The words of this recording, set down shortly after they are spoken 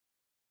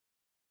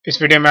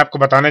इस वीडियो में आपको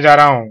बताने जा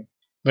रहा हूँ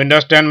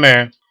विंडोज 10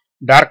 में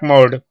डार्क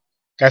मोड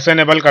कैसे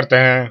इनेबल करते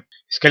हैं।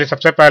 इसके लिए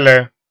सबसे पहले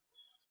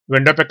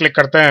विंडो पे क्लिक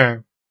करते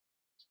हैं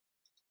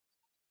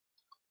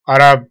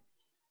और अब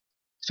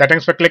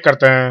सेटिंग्स पे क्लिक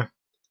करते हैं।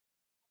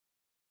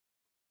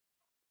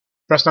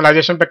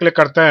 पर्सनलाइजेशन पे क्लिक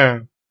करते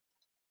हैं,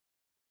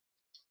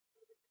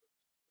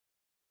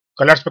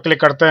 कलर्स पे क्लिक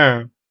करते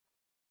हैं।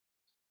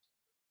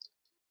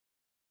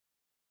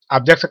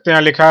 आप देख सकते हैं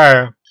यहाँ लिखा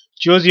है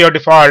choose your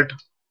default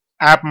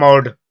app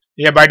mode.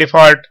 ये बाय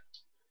डिफॉल्ट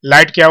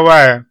लाइट किया हुआ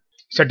है।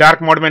 इसे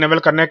डार्क मोड में इनेबल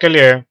करने के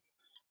लिए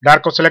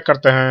डार्क को सिलेक्ट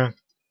करते हैं।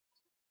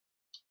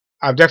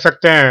 आप देख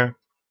सकते हैं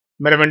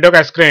मेरे विंडो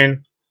का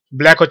स्क्रीन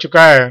ब्लैक हो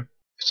चुका है।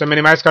 इसे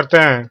मिनिमाइज करते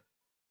हैं।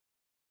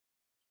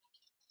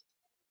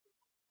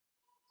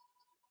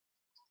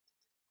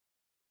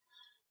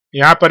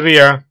 यहाँ पर भी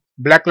यह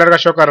ब्लैक कलर का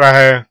शो कर रहा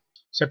है।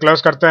 इसे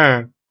क्लोज करते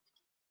हैं।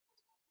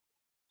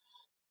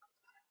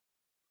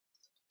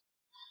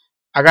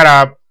 अगर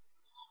आप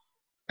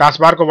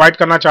टास्कबार को वाइट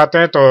करना चाहते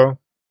हैं तो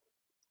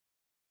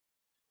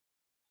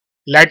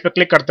लाइट पे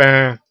क्लिक करते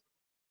हैं।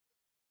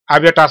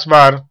 अब यह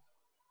टास्कबार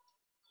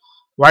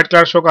व्हाइट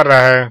कलर शो कर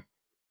रहा है।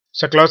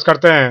 इसे क्लोज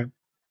करते हैं।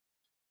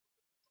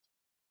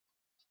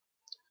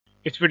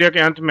 इस वीडियो के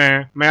अंत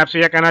में मैं आपसे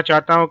यह कहना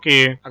चाहता हूं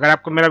कि अगर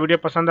आपको मेरा वीडियो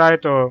पसंद आए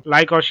तो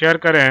लाइक और शेयर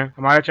करें,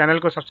 हमारे चैनल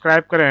को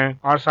सब्सक्राइब करें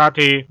और साथ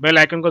ही बेल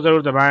आइकन को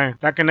जरूर दबाएं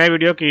ताकि नए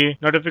वीडियो की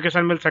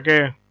नोटिफिकेशन मिल सके।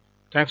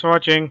 Thanks for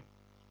watching.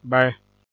 बाय।